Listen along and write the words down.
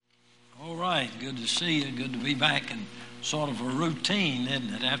right. Good to see you. Good to be back in sort of a routine,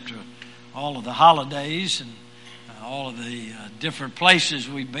 isn't it? After all of the holidays and all of the different places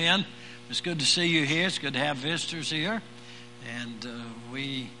we've been. It's good to see you here. It's good to have visitors here. And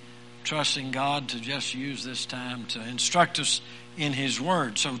we trusting God to just use this time to instruct us in His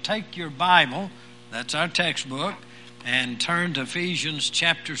Word. So take your Bible, that's our textbook, and turn to Ephesians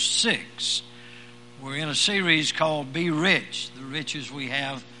chapter 6. We're in a series called Be Rich, the riches we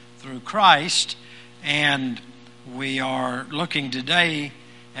have through Christ, and we are looking today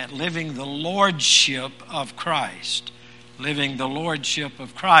at living the Lordship of Christ. Living the Lordship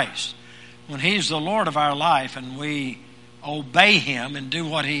of Christ. When He's the Lord of our life and we obey Him and do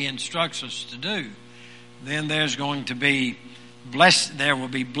what He instructs us to do, then there's going to be there will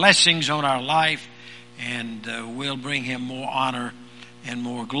be blessings on our life, and we'll bring Him more honor and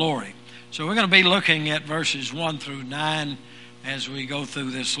more glory. So we're going to be looking at verses 1 through 9 as we go through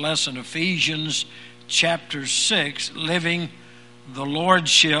this lesson, Ephesians chapter 6, living the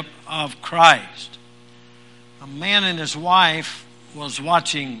Lordship of Christ. A man and his wife was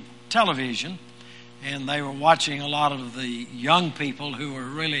watching television, and they were watching a lot of the young people who were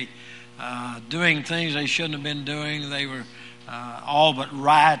really doing things they shouldn't have been doing. They were all but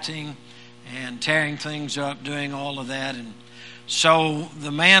rioting and tearing things up, doing all of that. And so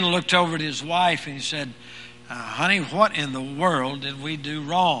the man looked over at his wife and he said, honey, what in the world did we do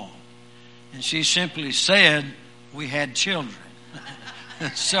wrong? And she simply said, we had children.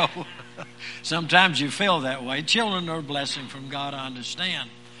 So sometimes you feel that way. Children are a blessing from God, I understand.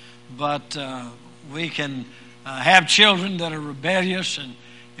 But we can have children that are rebellious, and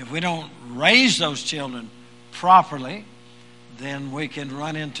if we don't raise those children properly, then we can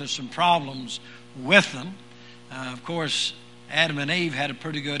run into some problems with them. Of course, Adam and Eve had a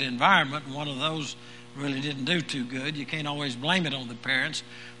pretty good environment, and one of those really didn't do too good. You can't always blame it on the parents,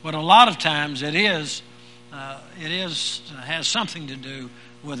 but a lot of times it has something to do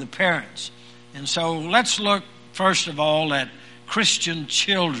with the parents. And so let's look first of all at Christian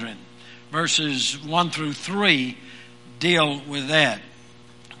children. Verses 1 through 3 deal with that.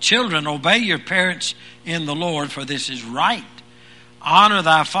 Children, obey your parents in the Lord, for this is right. Honor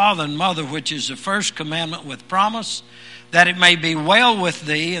thy father and mother, which is the first commandment with promise, that it may be well with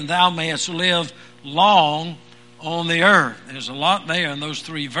thee, and thou mayest live long on the earth. There's a lot there in those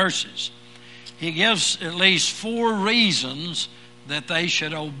 3 verses. He gives at least 4 reasons that they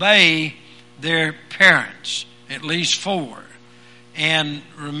should obey their parents. At least 4. And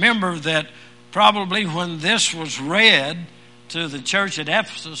remember that probably when this was read to the church at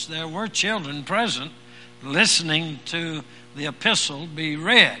Ephesus, there were children present listening to the epistle be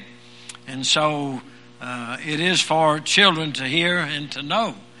read. And so it is for children to hear and to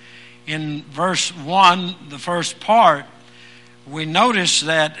know. In verse 1, the first part, we notice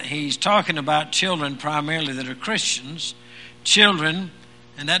that he's talking about children primarily that are Christians. Children,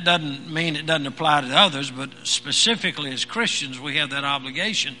 and that doesn't mean it doesn't apply to others, but specifically as Christians we have that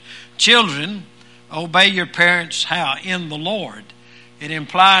obligation. Children, obey your parents how? In the Lord. It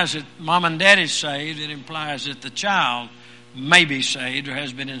implies that mom and dad is saved. It implies that the child may be saved or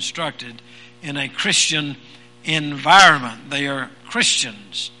has been instructed in a Christian environment. They are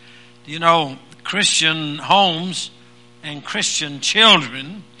Christians. You know, Christian homes and Christian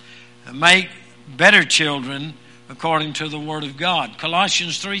children make better children according to the Word of God.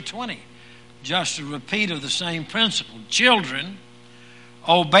 Colossians 3:20, just a repeat of the same principle. Children,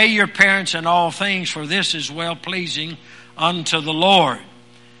 obey your parents in all things, for this is well-pleasing unto the Lord.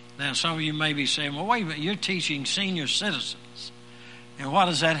 Now, some of you may be saying, well, wait a minute, you're teaching senior citizens. And what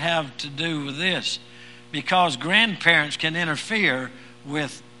does that have to do with this? Because grandparents can interfere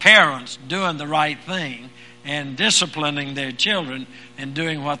with parents doing the right thing and disciplining their children and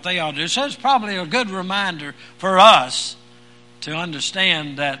doing what they ought to do. So it's probably a good reminder for us to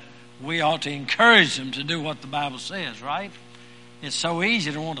understand that we ought to encourage them to do what the Bible says, right? It's so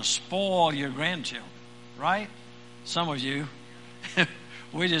easy to want to spoil your grandchildren, right? Some of you,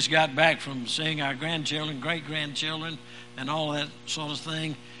 we just got back from seeing our grandchildren, great-grandchildren, and all that sort of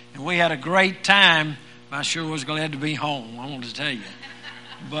thing. And we had a great time. I sure was glad to be home, I want to tell you.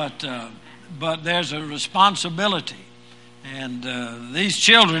 But there's a responsibility. And these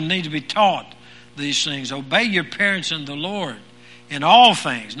children need to be taught these things. Obey your parents in the Lord in all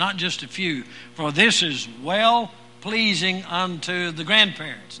things, not just a few. For this is well-pleasing unto the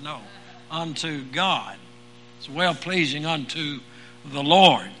grandparents. No, unto God. It's well-pleasing unto the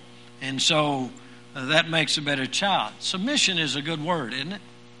Lord. And so that makes a better child. Submission is a good word, isn't it?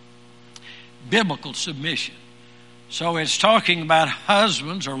 Biblical submission. So it's talking about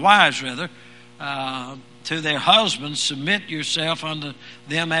husbands, or wives rather, to their husbands, submit yourself unto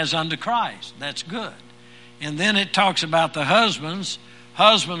them as unto Christ. That's good. And then it talks about the husbands.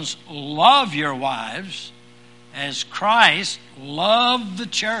 Husbands, love your wives as Christ loved the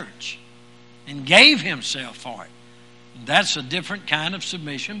church and gave himself for it. That's a different kind of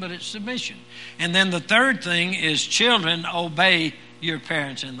submission, but it's submission. And then the third thing is, children, obey your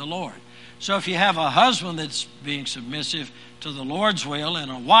parents in the Lord. So if you have a husband that's being submissive to the Lord's will,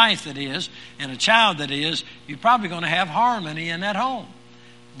 and a wife that is, and a child that is, you're probably going to have harmony in that home.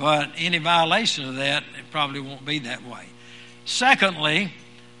 But any violation of that, it probably won't be that way. Secondly,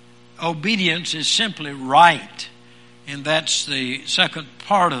 obedience is simply right. And that's the second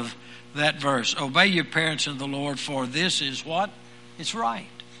part of that verse. Obey your parents in the Lord, for this is what? It's right.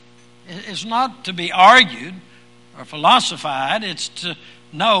 It's not to be argued or philosophized. It's to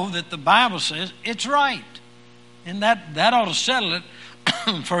know that the Bible says it's right. And that ought to settle it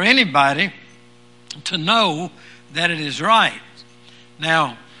for anybody to know that it is right.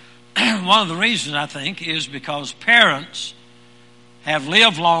 Now, one of the reasons, I think, is because parents have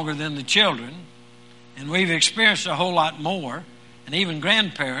lived longer than the children, and we've experienced a whole lot more. And even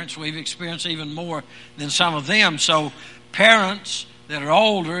grandparents, we've experienced even more than some of them. So parents that are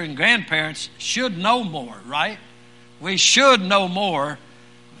older and grandparents should know more, right? We should know more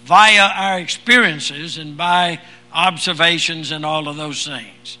via our experiences and by observations and all of those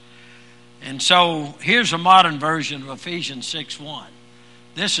things. And so here's a modern version of Ephesians 6:1.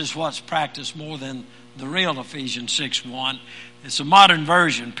 This is what's practiced more than the real Ephesians 6:1. It's a modern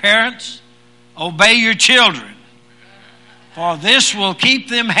version. Parents, obey your children, for this will keep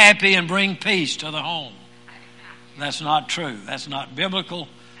them happy and bring peace to the home. That's not true. That's not biblical,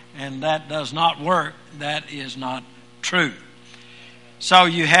 and that does not work. That is not true. So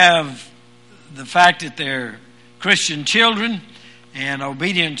you have the fact that they're Christian children, and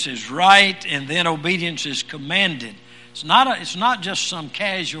obedience is right, and then obedience is commanded. It's not just some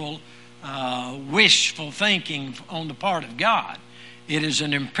casual wishful thinking on the part of God. It is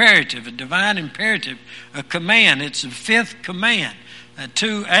an imperative, a divine imperative, a command. It's the fifth command.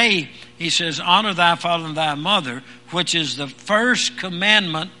 2a, he says, honor thy father and thy mother, which is the first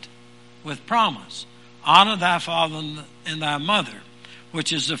commandment with promise. Honor thy father and thy mother,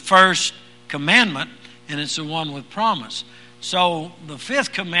 which is the first commandment, and it's the one with promise. So the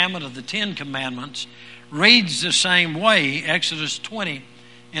fifth commandment of the 10 commandments reads the same way, Exodus 20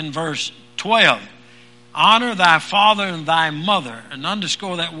 in verse 12. Honor thy father and thy mother, and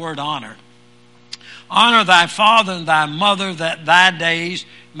underscore that word honor. Honor thy father and thy mother, that thy days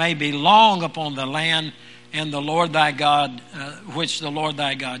may be long upon the land and the Lord thy God, which the Lord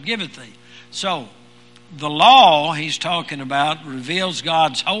thy God giveth thee. So, the law he's talking about reveals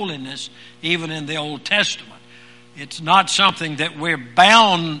God's holiness even in the Old Testament. It's not something that we're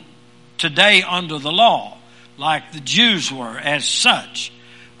bound today under the law, like the Jews were as such.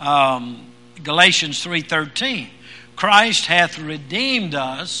 Galatians 3:13. Christ hath redeemed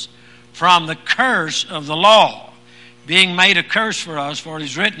us from the curse of the law, being made a curse for us, for it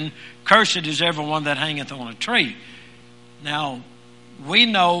is written, cursed is everyone that hangeth on a tree. Now, we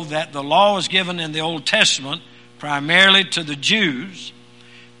know that the law was given in the Old Testament primarily to the Jews,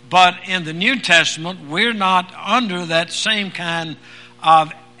 but in the New Testament, we're not under that same kind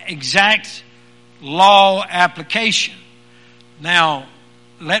of exact law application. Now,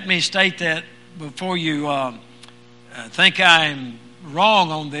 let me state that before you think I'm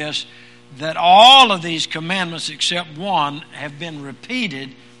wrong on this, that all of these commandments except one have been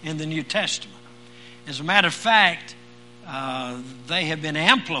repeated in the New Testament. As a matter of fact, they have been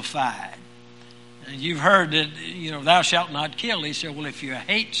amplified. And you've heard that, thou shalt not kill. He said, well, if you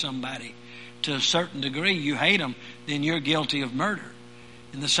hate somebody to a certain degree, you hate them, then you're guilty of murder.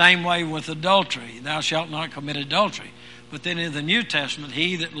 In the same way with adultery, thou shalt not commit adultery. But then in the New Testament,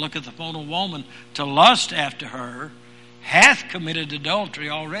 he that looketh upon a woman to lust after her hath committed adultery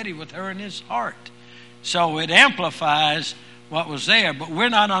already with her in his heart. So it amplifies what was there, but we're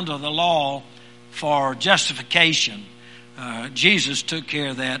not under the law for justification. Jesus took care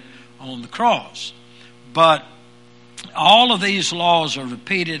of that on the cross. But all of these laws are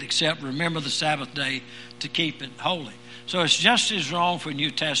repeated except remember the Sabbath day to keep it holy. So it's just as wrong for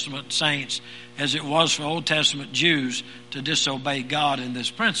New Testament saints as it was for Old Testament Jews to disobey God in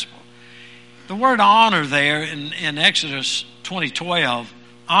this principle. The word honor there in Exodus 20:12,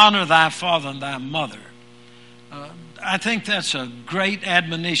 honor thy father and thy mother. I think that's a great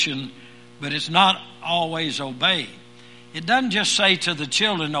admonition, but it's not always obeyed. It doesn't just say to the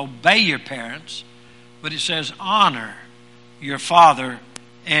children, obey your parents, but it says honor your father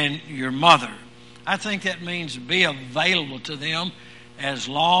and your mother. I think that means be available to them as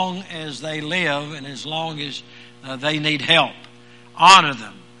long as they live and as long as they need help. Honor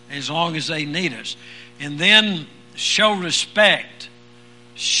them as long as they need us. And then show respect.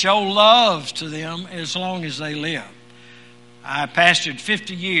 Show love to them as long as they live. I pastored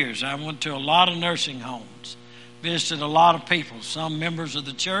 50 years. I went to a lot of nursing homes. Visited a lot of people. Some members of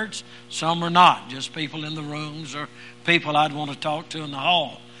the church, some are not. Just people in the rooms or people I'd want to talk to in the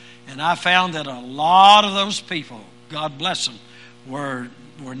hall. And I found that a lot of those people, God bless them, were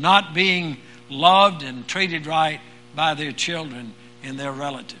not being loved and treated right by their children and their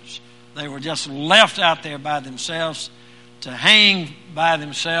relatives. They were just left out there by themselves to hang by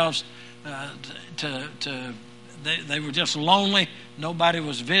themselves. They were just lonely. Nobody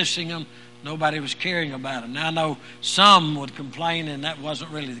was visiting them. Nobody was caring about them. Now, I know some would complain, and that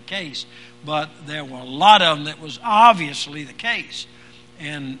wasn't really the case, but there were a lot of them that was obviously the case.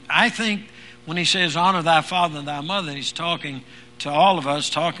 And I think when he says, honor thy father and thy mother, he's talking to all of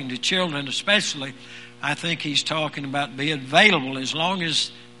us, talking to children especially. I think he's talking about be available as long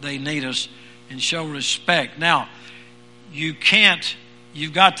as they need us and show respect. Now, you've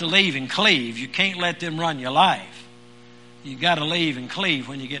got to leave and cleave. You can't let them run your life. You've got to leave and cleave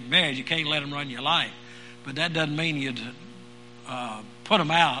when you get married. You can't let them run your life. But that doesn't mean you'd put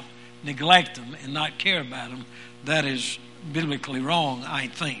them out, neglect them, and not care about them. That is biblically wrong, I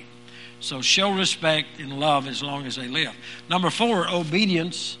think. So show respect and love as long as they live. Number 4,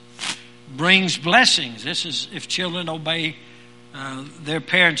 obedience brings blessings. This is if children obey their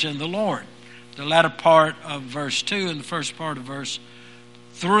parents in the Lord. The latter part of verse 2 and the first part of verse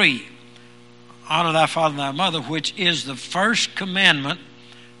 3. Honor thy father and thy mother, which is the first commandment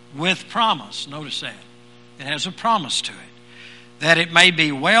with promise. Notice that. It has a promise to it. That it may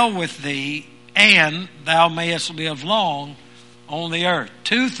be well with thee, and thou mayest live long on the earth.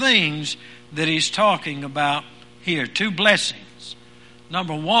 2 things that he's talking about here. 2 blessings.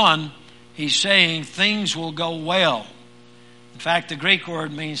 Number 1, he's saying things will go well. In fact, the Greek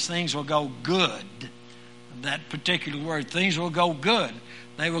word means things will go good. That particular word, things will go good.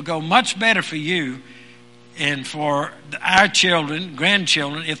 They will go much better for you and for our children,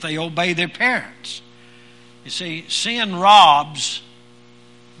 grandchildren, if they obey their parents. You see, sin robs,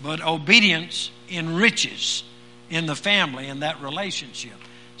 but obedience enriches in the family, in that relationship.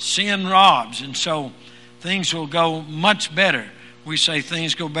 Sin robs, and so things will go much better. We say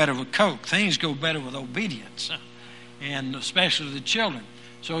things go better with Coke. Things go better with obedience, and especially the children.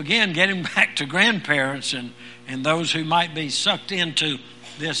 So again, getting back to grandparents and those who might be sucked into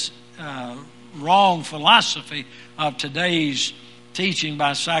this wrong philosophy of today's teaching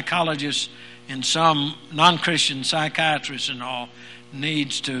by psychologists and some non-Christian psychiatrists and all,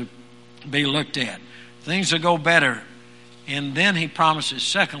 needs to be looked at. Things will go better. And then he promises,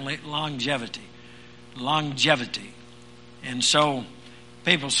 secondly, longevity. Longevity. And so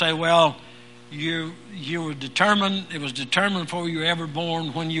people say, well, you were determined, it was determined before you were ever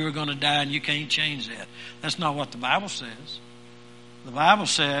born when you were going to die, and you can't change that. That's not what the Bible says. The Bible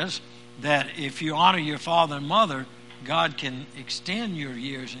says that if you honor your father and mother, God can extend your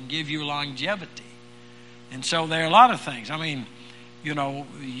years and give you longevity. And so there are a lot of things. I mean, you know,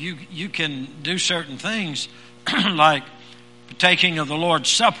 you can do certain things like partaking of the Lord's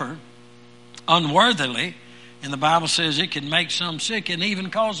Supper unworthily, and the Bible says it can make some sick and even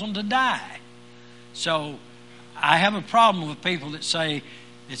cause them to die. So I have a problem with people that say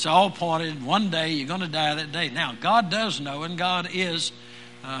it's all pointed, one day you're going to die that day. Now, God does know, and God is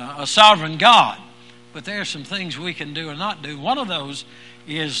a sovereign God. But there are some things we can do or not do. One of those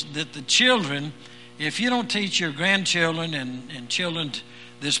is that the children, if you don't teach your grandchildren and children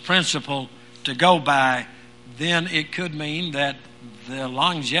this principle to go by, then it could mean that the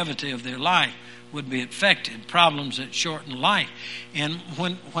longevity of their life would be affected, problems that shorten life. And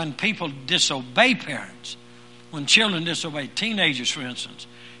when people disobey parents, when children disobey, teenagers for instance,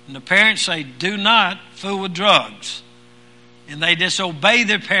 and the parents say, do not fool with drugs, and they disobey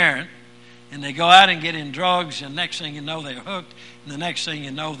their parent, and they go out and get in drugs, and next thing you know they're hooked, and the next thing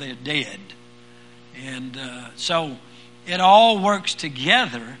you know they're dead. And so it all works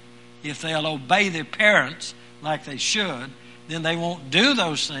together. If they'll obey their parents like they should, then they won't do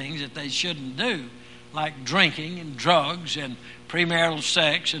those things that they shouldn't do, like drinking and drugs and premarital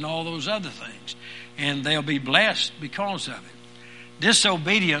sex and all those other things. And they'll be blessed because of it.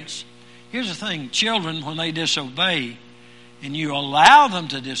 Disobedience, here's the thing, children, when they disobey, and you allow them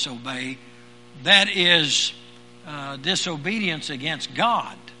to disobey, that is disobedience against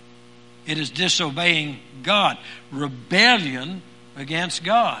God. It is disobeying God. Rebellion against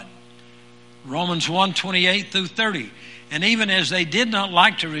God. Romans 1:28 through 30. And even as they did not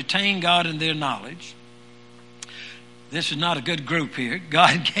like to retain God in their knowledge, This is not a good group here.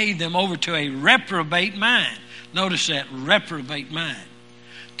 God gave them over to a reprobate mind. Notice that, reprobate mind.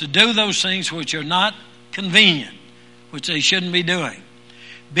 To do those things which are not convenient, which they shouldn't be doing.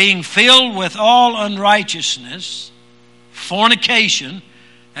 Being filled with all unrighteousness, fornication,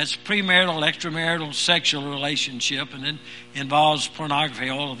 that's premarital, extramarital, sexual relationship, and it involves pornography,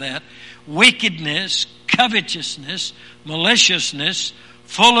 all of that. Wickedness, covetousness, maliciousness,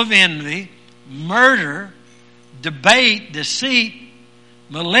 full of envy, murder, debate, deceit,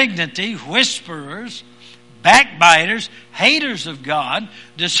 malignity, whisperers, backbiters, haters of God,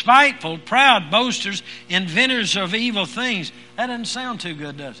 despiteful, proud, boasters, inventors of evil things. That doesn't sound too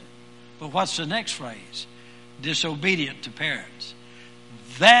good, does it? But what's the next phrase? Disobedient to parents.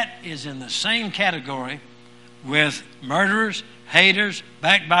 That is in the same category with murderers, haters,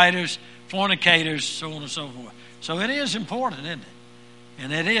 backbiters, fornicators, so on and so forth. So it is important, isn't it?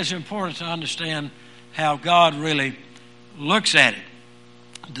 And it is important to understand how God really looks at it.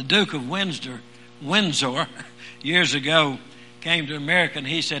 The Duke of Windsor, years ago, came to America, and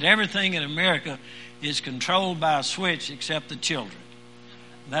he said everything in America is controlled by a switch except the children.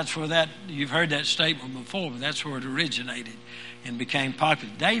 That's where you've heard that statement before, but that's where it originated and became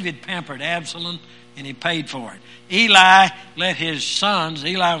popular. David pampered Absalom, and he paid for it. Eli let his sons,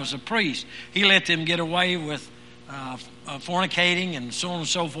 Eli was a priest, he let them get away with fornicating and so on and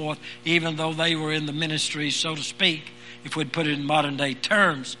so forth, even though they were in the ministry, so to speak, if we'd put it in modern day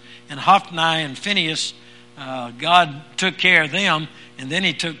terms. And Hophni and Phinehas, God took care of them, and then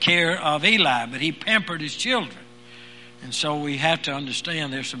he took care of Eli, but he pampered his children. And so we have to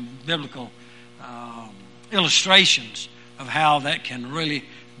understand there's some biblical illustrations of how that can really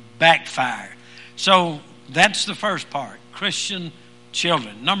backfire. So that's the first part, Christian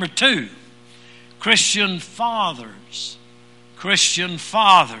children. Number 2, Christian fathers. Christian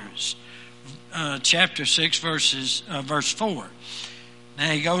fathers. Chapter 6, verse 4.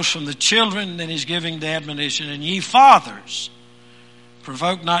 Now he goes from the children, then he's giving the admonition, and ye fathers,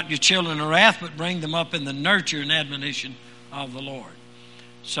 provoke not your children to wrath, but bring them up in the nurture and admonition of the Lord.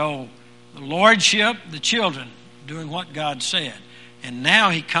 So the lordship, the children, doing what God said. And now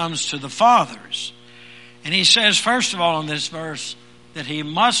he comes to the fathers. And he says, first of all in this verse, that he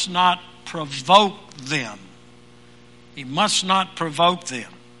must not provoke them. He must not provoke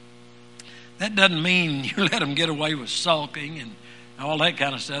them. That doesn't mean you let them get away with sulking and all that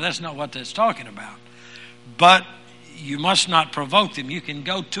kind of stuff. That's not what that's talking about. But you must not provoke them. You can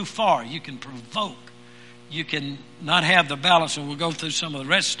go too far. You can provoke. You can not have the balance, and we'll go through some of the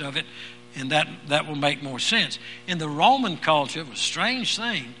rest of it, and that will make more sense. In the Roman culture, it was a strange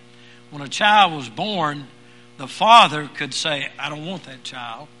thing. When a child was born, the father could say, I don't want that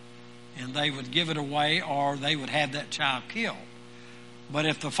child, and they would give it away, or they would have that child killed. But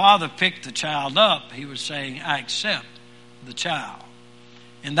if the father picked the child up, he was saying, I accept the child.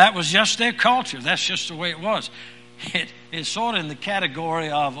 And that was just their culture. That's just the way it was. It's sort of in the category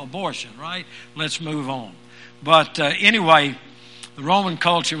of abortion, right? Let's move on. But anyway, the Roman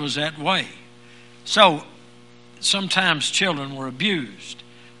culture was that way. So sometimes children were abused.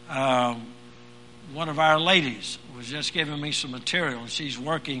 One of our ladies was just giving me some material, and she's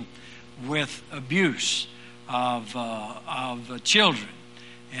working with abuse of children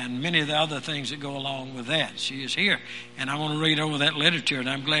and many of the other things that go along with that. She is here, and I want to read over that literature, and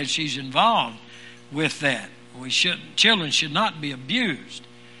I'm glad she's involved with that. Children should not be abused.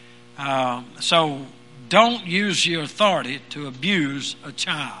 So don't use your authority to abuse a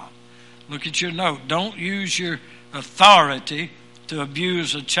child. Look at your note. Don't use your authority to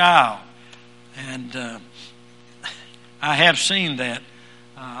abuse a child. And I have seen that.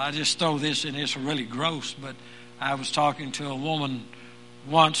 I just throw this in. It's really gross, but I was talking to a woman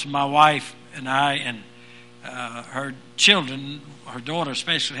once, my wife and I, and her children, her daughter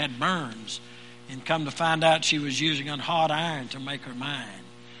especially, had burns. And come to find out she was using a hot iron to make her mine.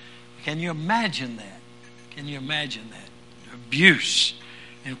 Can you imagine that? Can you imagine that? Abuse.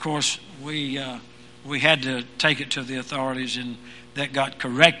 And of course, we had to take it to the authorities, and that got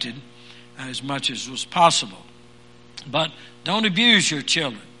corrected as much as was possible. But don't abuse your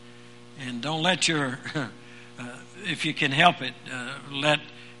children. And don't let if you can help it, let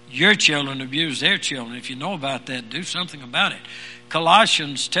your children abuse their children. If you know about that, do something about it.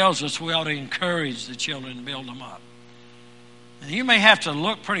 Colossians tells us we ought to encourage the children and build them up. And you may have to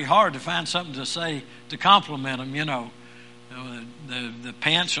look pretty hard to find something to say to compliment them, you know. The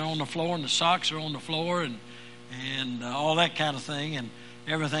pants are on the floor and the socks are on the floor and all that kind of thing, and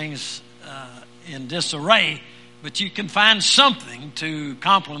everything's in disarray. But you can find something to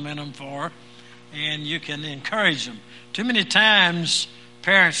compliment them for, and you can encourage them. Too many times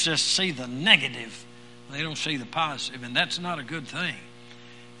parents just see the negative They don't see the positive, and that's not a good thing.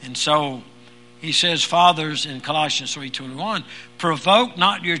 And so he says, fathers, in Colossians 3:21, provoke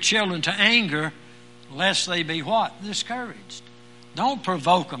not your children to anger, lest they be what? Discouraged. Don't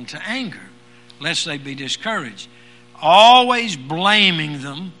provoke them to anger, lest they be discouraged. Always blaming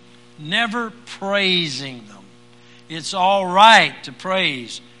them, never praising them. It's all right to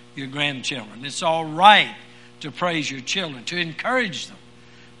praise your grandchildren. It's all right to praise your children, to encourage them.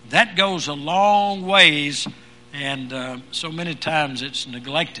 That goes a long ways, and so many times it's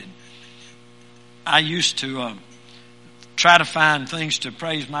neglected. I used to try to find things to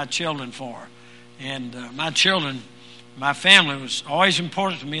praise my children for. And my family was always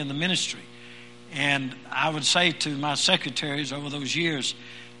important to me in the ministry. And I would say to my secretaries over those years,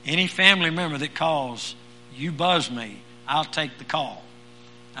 any family member that calls, you buzz me, I'll take the call.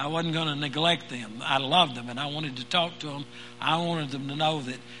 I wasn't going to neglect them. I loved them, and I wanted to talk to them. I wanted them to know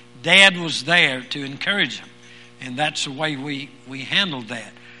that Dad was there to encourage them. And that's the way we handled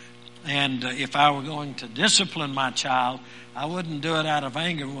that. And if I were going to discipline my child, I wouldn't do it out of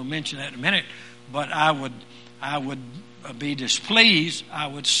anger. We'll mention that in a minute. But I would be displeased. I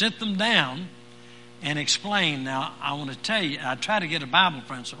would sit them down and explain. Now, I want to tell you, I try to get a Bible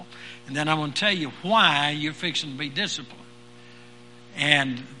principle, and then I want to tell you why you're fixing to be disciplined.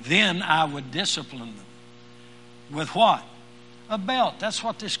 And then I would discipline them. With what? A belt. That's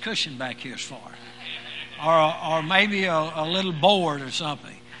what this cushion back here is for. Or maybe a little board or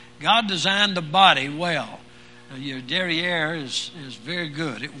something. God designed the body well. Your derriere is very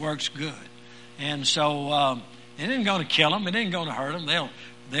good. It works good. And so it isn't going to kill them. It isn't going to hurt them.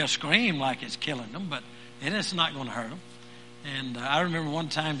 They'll scream like it's killing them, but it is not going to hurt them. And I remember one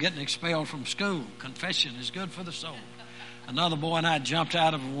time getting expelled from school. Confession is good for the soul. Another boy and I jumped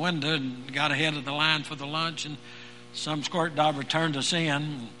out of a window and got ahead of the line for the lunch, and some squirt dauber turned us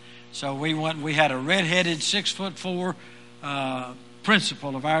in. So we had a red-headed 6'4"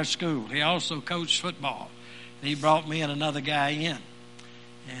 principal of our school. He also coached football. And he brought me and another guy in.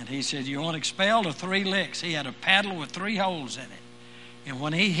 And he said, you want expelled or 3 licks? He had a paddle with 3 holes in it. And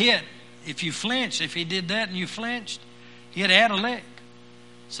when he hit, if he did that and you flinched, he'd add a lick.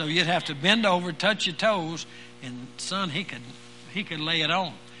 So you'd have to bend over, touch your toes, and son, he could lay it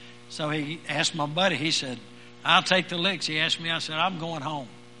on. So he asked my buddy, he said, I'll take the licks. He asked me, I said, I'm going home.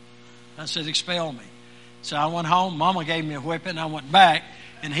 I said, expel me. So I went home. Mama gave me a whipping. I went back,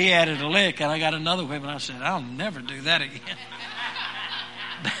 and he added a lick, and I got another whipping. I said, I'll never do that again.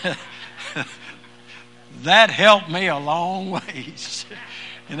 That helped me a long ways.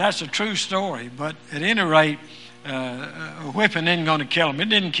 And that's a true story. But at any rate, a whipping isn't going to kill him. It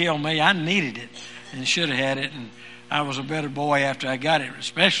didn't kill me. I needed it and should have had it. And I was a better boy after I got it,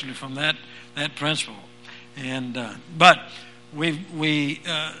 especially from that principle. And but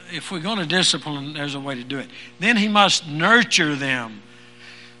if we're going to discipline, there's a way to do it. Then he must nurture them.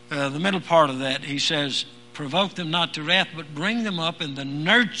 The middle part of that, he says, provoke them not to wrath, but bring them up in the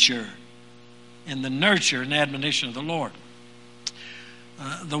nurture and admonition of the Lord.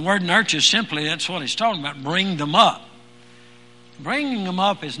 The word nurture simply, that's what he's talking about, bring them up. Bringing them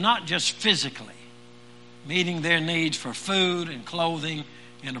up is not just physically, meeting their needs for food and clothing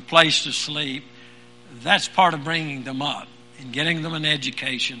and a place to sleep. That's part of bringing them up and getting them an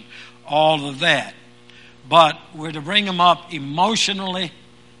education, all of that. But we're to bring them up emotionally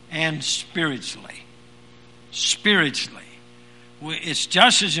and spiritually. Spiritually. It's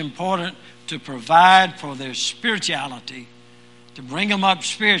just as important to provide for their spirituality, to bring them up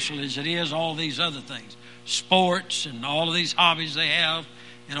spiritually, as it is all these other things. Sports and all of these hobbies they have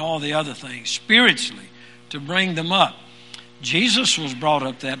and all the other things. Spiritually, to bring them up. Jesus was brought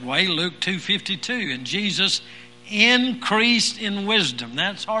up that way, Luke 2:52, and Jesus increased in wisdom.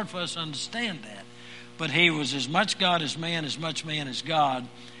 That's hard for us to understand that. But he was as much God as man, as much man as God.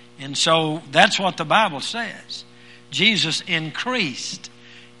 And so that's what the Bible says. Jesus increased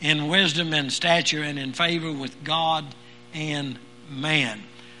in wisdom and stature and in favor with God and man.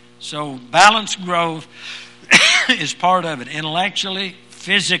 So balanced growth is part of it. Intellectually,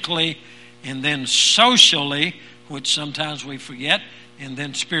 physically, and then socially, which sometimes we forget, and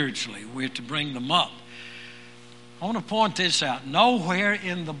then spiritually. We're to bring them up. I want to point this out. Nowhere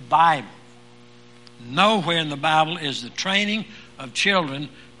in the Bible is the training of children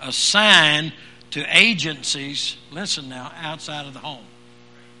assigned to agencies, listen now, outside of the home.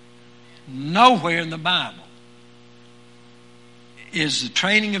 Nowhere in the Bible is the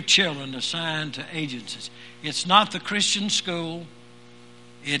training of children assigned to agencies. It's not the Christian school.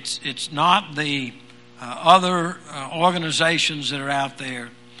 It's not the other organizations that are out there,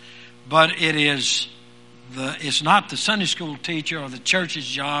 but it's not the Sunday school teacher or the church's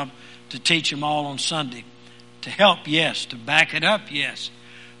job to teach them all on Sunday. To help, yes. To back it up, yes.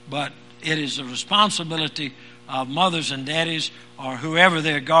 But it is the responsibility of mothers and daddies or whoever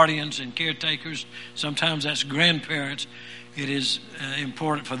their guardians and caretakers. Sometimes that's grandparents. It is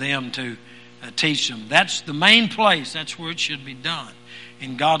important for them to teach them. That's the main place. That's where it should be done.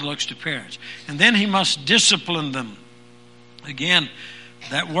 And God looks to parents. And then He must discipline them. Again,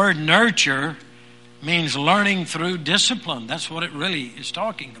 that word nurture means learning through discipline. That's what it really is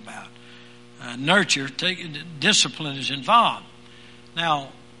talking about. Nurture, discipline is involved. Now,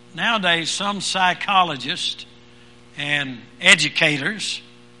 nowadays, some psychologists and educators,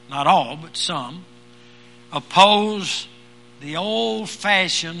 not all, but some, oppose the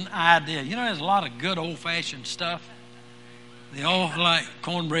old-fashioned idea. You know, there's a lot of good old-fashioned stuff. The old, like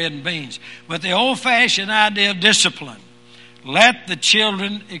cornbread and beans. But the old-fashioned idea of discipline. Let the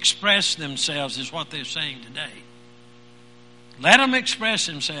children express themselves is what they're saying today. Let them express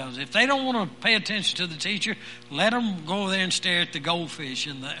themselves. If they don't want to pay attention to the teacher, let them go there and stare at the goldfish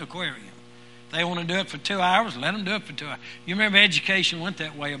in the aquarium. If they want to do it for 2 hours, let them do it for 2 hours. You remember education went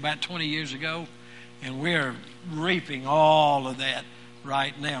that way about 20 years ago? And we're reaping all of that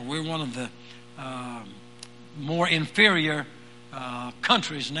right now. We're one of the more inferior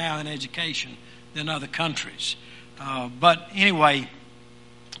countries now in education than other countries. But anyway,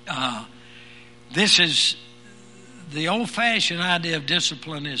 this is the old-fashioned idea of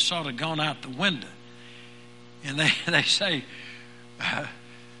discipline is sort of gone out the window. And they say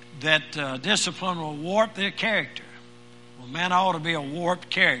that discipline will warp their character. Well, man, I ought to be a warped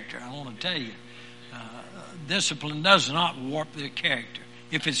character, I want to tell you. Discipline does not warp their character.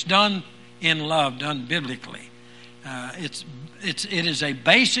 If it's done in love, done biblically, it is a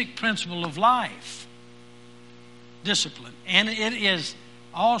basic principle of life. Discipline. And it is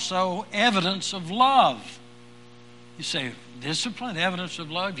also evidence of love. You say, discipline, evidence of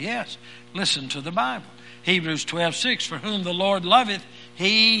love? Yes. Listen to the Bible. Hebrews 12:6, for whom the Lord loveth,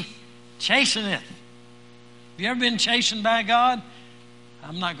 He chasteneth. Have you ever been chastened by God?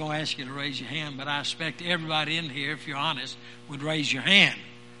 I'm not going to ask you to raise your hand, but I expect everybody in here, if you're honest, would raise your hand.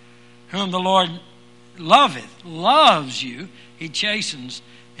 Whom the Lord loveth, loves you, He chastens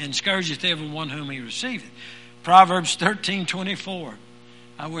and scourgeth everyone whom He receiveth. Proverbs 13:24.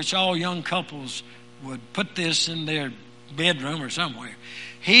 I wish all young couples would put this in their bedroom or somewhere.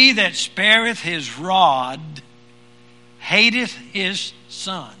 He that spareth his rod hateth his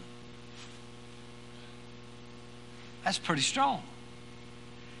son. That's pretty strong.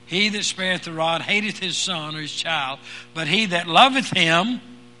 He that spareth the rod hateth his son or his child, but he that loveth him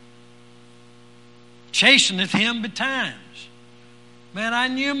chasteneth him betimes. Man, I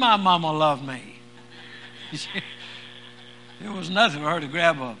knew my mama loved me. It was nothing for her to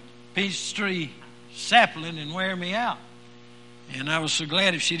grab a peach tree sapling and wear me out. And I was so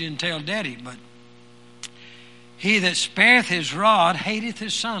glad if she didn't tell Daddy. But he that spareth his rod hateth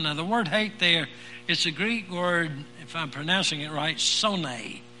his son. Now the word hate there, it's a Greek word, if I'm pronouncing it right, sone.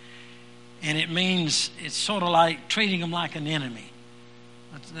 And it means, it's sort of like treating them like an enemy.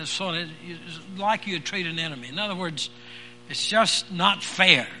 That's sort of like you would treat an enemy. In other words, it's just not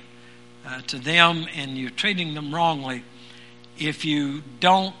fair to them, and you're treating them wrongly if you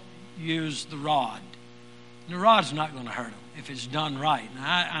don't use the rod. And the rod's not going to hurt them if it's done right.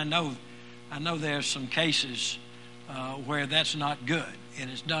 Now, I know there's some cases where that's not good, and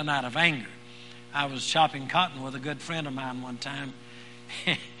it's done out of anger. I was chopping cotton with a good friend of mine one time.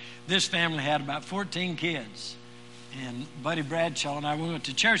 This family had about 14 kids. And Buddy Bradshaw and I, we went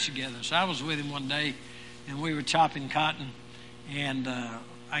to church together. So I was with him one day, and we were chopping cotton. And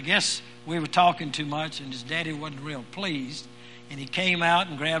I guess we were talking too much, and his daddy wasn't real pleased. And he came out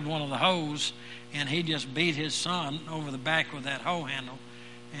and grabbed one of the hoes, and he just beat his son over the back with that hoe handle.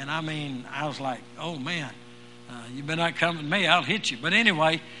 And I mean, I was like, oh man, you better not come with me, I'll hit you. But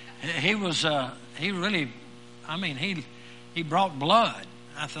anyway, he brought blood.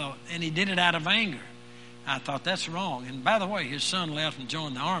 I thought, and he did it out of anger. I thought, that's wrong. And by the way, his son left and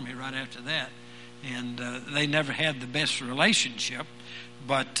joined the army right after that. And they never had the best relationship.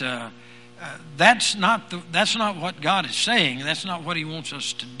 But that's not what God is saying. That's not what He wants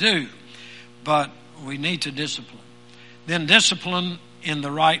us to do. But we need to discipline. Then discipline in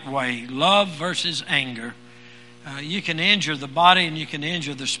the right way. Love versus anger. You can injure the body and you can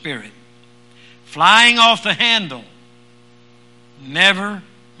injure the spirit. Flying off the handle never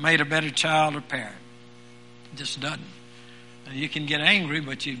made a better child or parent. It just doesn't. You can get angry,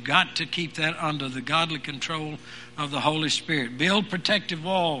 but you've got to keep that under the godly control of the Holy Spirit. Build protective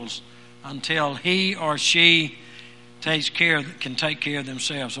walls until he or she can take care of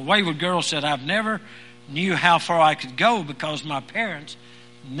themselves. A wayward girl said, I've never knew how far I could go because my parents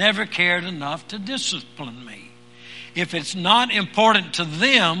never cared enough to discipline me. If it's not important to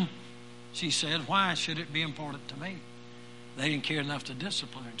them, she said, why should it be important to me? They didn't care enough to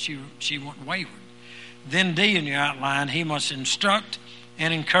discipline her. She went wayward. Then D in your outline, he must instruct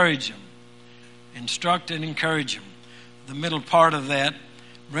and encourage them. Instruct and encourage them. The middle part of that,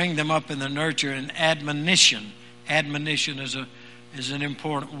 bring them up in the nurture and admonition. Admonition is an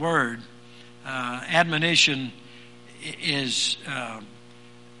important word. Admonition is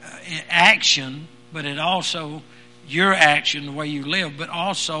action, but it also your action, the way you live, but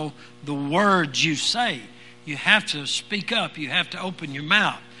also the words you say. You have to speak up. You have to open your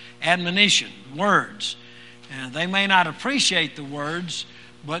mouth. Admonition, words. They may not appreciate the words,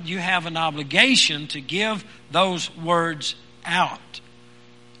 but you have an obligation to give those words out.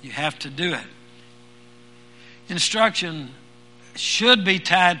 You have to do it. Instruction should be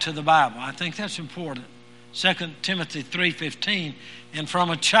tied to the Bible. I think that's important. 2 Timothy 3:15, and from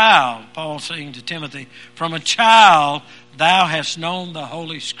a child, Paul saying to Timothy, from a child thou hast known the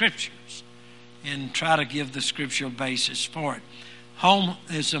Holy Scriptures, and try to give the scriptural basis for it. Home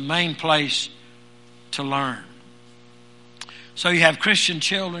is the main place to learn. So you have Christian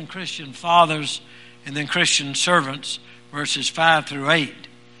children, Christian fathers, and then Christian servants, verses 5 through 8.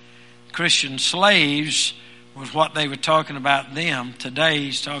 Christian slaves was what they were talking about them. Today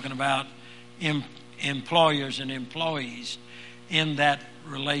he's talking about employers and employees in that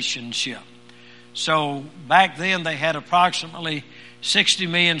relationship. So back then they had approximately 60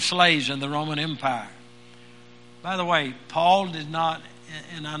 million slaves in the Roman Empire. By the way, Paul did not,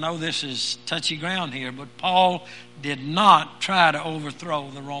 and I know this is touchy ground here, but Paul did not try to overthrow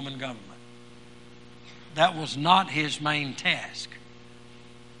the Roman government. That was not his main task.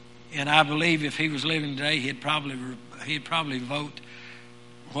 And I believe if he was living today, he'd probably vote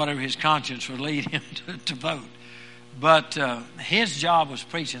whatever his conscience would lead him to vote. But his job was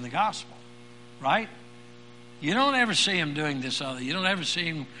preaching the gospel, right? You don't ever see him doing this other. You don't ever see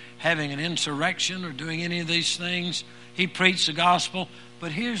him having an insurrection or doing any of these things. He preached the gospel.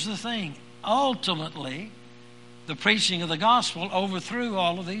 But here's the thing. Ultimately, the preaching of the gospel overthrew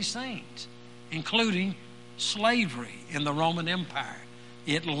all of these things, including slavery in the Roman Empire.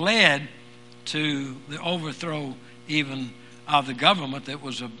 It led to the overthrow even of the government that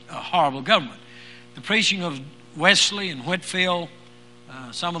was a horrible government. The preaching of Wesley and Whitefield,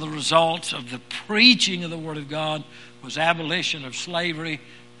 some of the results of the preaching of the Word of God was abolition of slavery,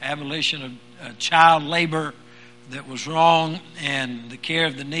 abolition of child labor that was wrong, and the care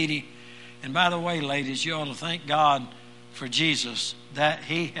of the needy. And by the way, ladies, you ought to thank God for Jesus, that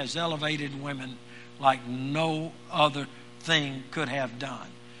He has elevated women like no other thing could have done.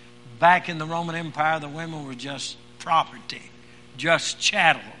 Back in the Roman Empire, the women were just property, just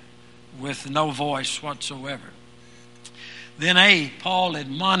chattel with no voice whatsoever. Then Paul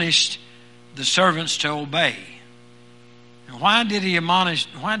admonished the servants to obey. And why did he admonish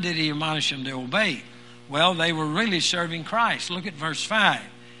them to obey? Well, they were really serving Christ. Look at verse 5.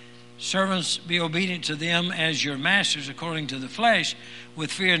 Servants, be obedient to them as your masters according to the flesh,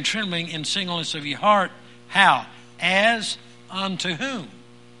 with fear and trembling in singleness of your heart. How? As unto whom?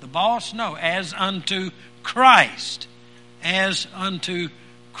 The boss? No, as unto Christ. As unto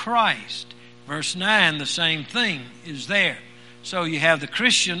Christ. Verse 9, the same thing is there. So you have the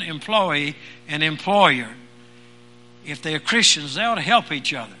Christian employee and employer. If they are Christians, they ought to help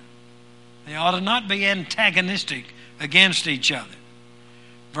each other. They ought to not be antagonistic against each other.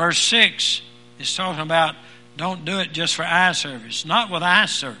 Verse 6 is talking about don't do it just for eye service. Not with eye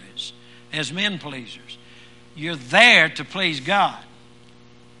service as men pleasers. You're there to please God,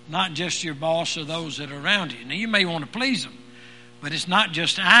 not just your boss or those that are around you. Now, you may want to please them, but it's not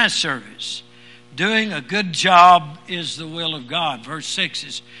just eye service. Doing a good job is the will of God. Verse 6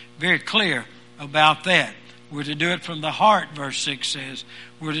 is very clear about that. We're to do it from the heart, verse 6 says.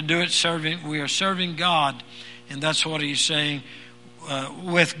 We're to do it serving. We are serving God, and that's what he's saying.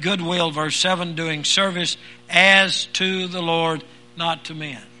 With goodwill, verse 7, doing service as to the Lord, not to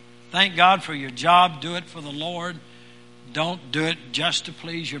men. Thank God for your job. Do it for the Lord. Don't do it just to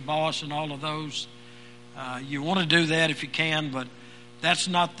please your boss and all of those. You want to do that if you can, but that's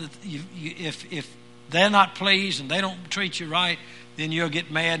not if they're not pleased and they don't treat you right, then you'll get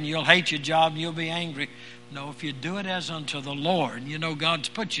mad and you'll hate your job and you'll be angry. No, if you do it as unto the Lord, you know God's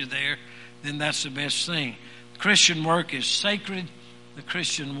put you there, then that's the best thing. Christian work is sacred. The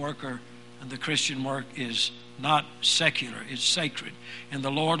Christian worker and the Christian work is not secular. It's sacred. And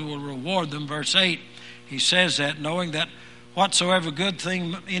the Lord will reward them. Verse 8, he says that, knowing that whatsoever good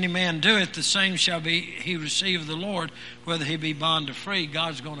thing any man doeth, the same shall be he receive of the Lord, whether he be bond or free.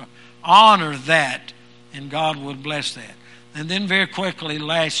 God's going to honor that, and God will bless that. And then very quickly,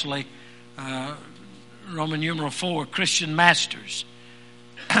 lastly, Roman numeral 4, Christian masters.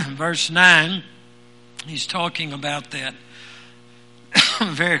 Verse 9, he's talking about that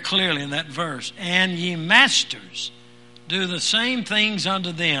very clearly in that verse. And ye masters, do the same things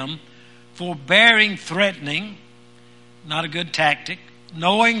unto them, forbearing threatening, not a good tactic,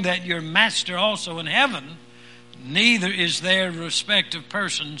 knowing that your master also in heaven, neither is there respect of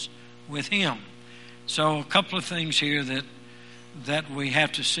persons with him. So a couple of things here that we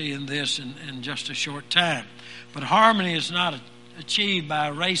have to see in this in just a short time. But harmony is not achieved by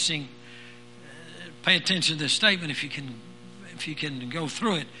erasing. Pay attention to this statement if you can go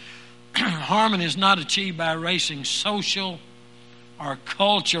through it. Harmony is not achieved by erasing social or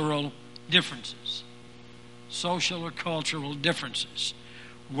cultural differences. Social or cultural differences.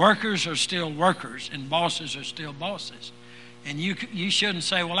 Workers are still workers, and bosses are still bosses. And you shouldn't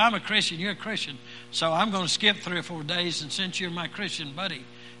say, well, I'm a Christian, you're a Christian, so I'm going to skip 3 or 4 days, and since you're my Christian buddy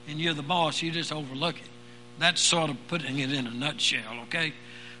and you're the boss, you just overlook it. That's sort of putting it in a nutshell, okay?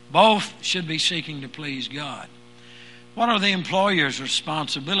 Both should be seeking to please God. What are the employer's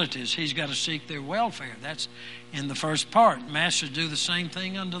responsibilities? He's got to seek their welfare. That's in the first part. Masters, do the same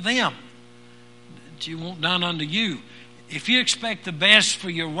thing unto them that you want done unto you. If you expect the best for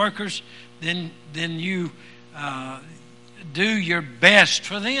your workers, then you do your best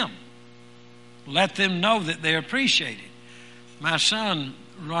for them. Let them know that they're appreciated. My son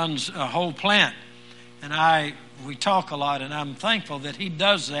runs a whole plant, and we talk a lot, and I'm thankful that he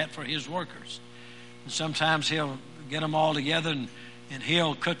does that for his workers. And sometimes he'll get them all together, and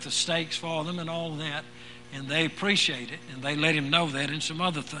he'll cook the steaks for them and all that, and they appreciate it, and they let him know that and some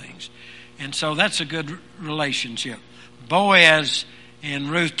other things. And so that's a good relationship. Boaz in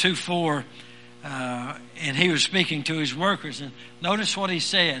Ruth 2:4, and he was speaking to his workers, and notice what he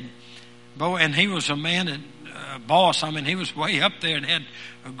said. And he was a man, boss. I mean, he was way up there and had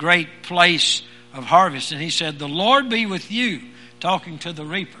a great place of harvest. And he said, the Lord be with you, talking to the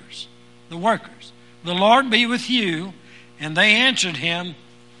reapers, the workers. The Lord be with you. And they answered him,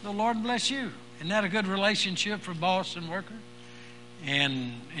 the Lord bless you. Isn't that a good relationship for boss and worker?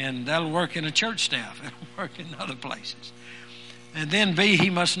 And that'll work in a church staff. It'll work in other places. And then B, he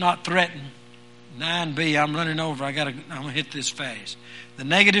must not threaten. 9B, I'm running over. I'm going to hit this fast. The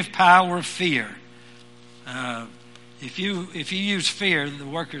negative power of fear. If you use fear, the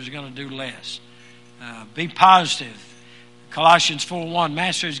workers are going to do less. Be positive. Colossians 4:1,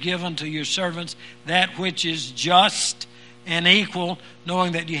 Masters, give unto your servants that which is just and equal,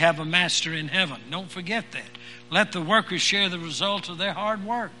 knowing that you have a master in heaven. Don't forget that. Let the workers share the results of their hard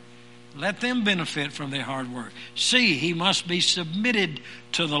work. Let them benefit from their hard work. C, he must be submitted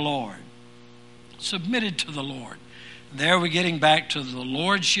to the Lord. Submitted to the Lord. There we're getting back to the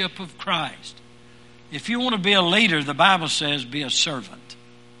Lordship of Christ. If you want to be a leader, the Bible says be a servant.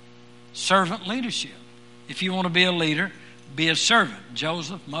 Servant leadership. If you want to be a leader, be a servant.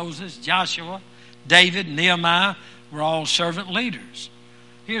 Joseph, Moses, Joshua, David, Nehemiah were all servant leaders.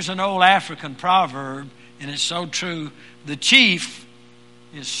 Here's an old African proverb, and it's so true. The chief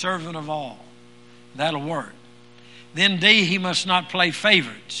is servant of all. That'll work. Then D, he must not play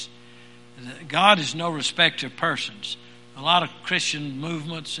favorites. God is no respecter of persons. A lot of Christian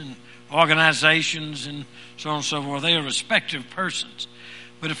movements and organizations and so on and so forth, they are respecter of persons.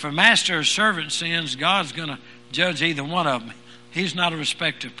 But if a master or servant sins, God's going to judge either one of them. He's not a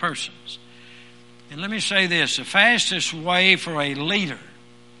respecter of persons. And let me say this, the fastest way for a leader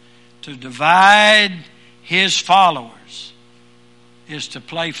to divide his followers is to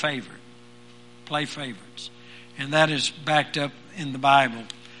play favorites. And that is backed up in the Bible.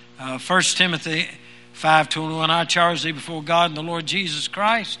 1 Timothy 5:21, I charge thee before God and the Lord Jesus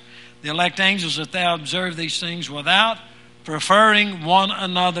Christ, the elect angels, that thou observe these things without preferring one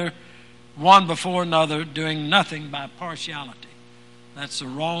before another, doing nothing by partiality. That's the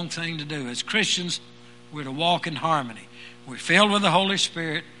wrong thing to do. As Christians, we're to walk in harmony. We're filled with the Holy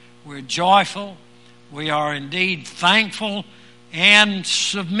Spirit. We're joyful. We are indeed thankful and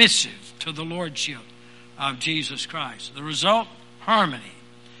submissive to the Lordship of Jesus Christ. The result, harmony.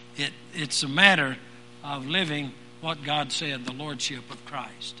 It's a matter of living what God said, the Lordship of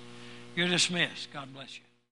Christ. You're dismissed. God bless you.